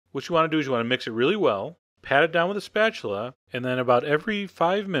What you want to do is you want to mix it really well, pat it down with a spatula, and then about every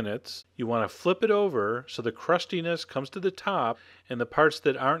 5 minutes, you want to flip it over so the crustiness comes to the top and the parts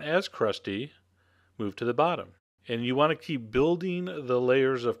that aren't as crusty move to the bottom. And you want to keep building the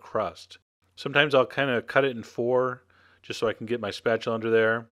layers of crust. Sometimes I'll kind of cut it in 4 just so I can get my spatula under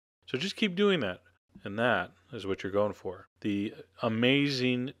there. So just keep doing that. And that is what you're going for. The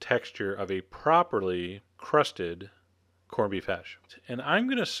amazing texture of a properly crusted corned beef hash. And I'm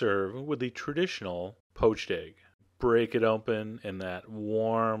going to serve with the traditional poached egg. Break it open and that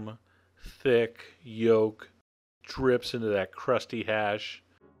warm, thick yolk drips into that crusty hash.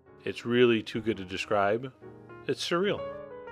 It's really too good to describe. It's surreal.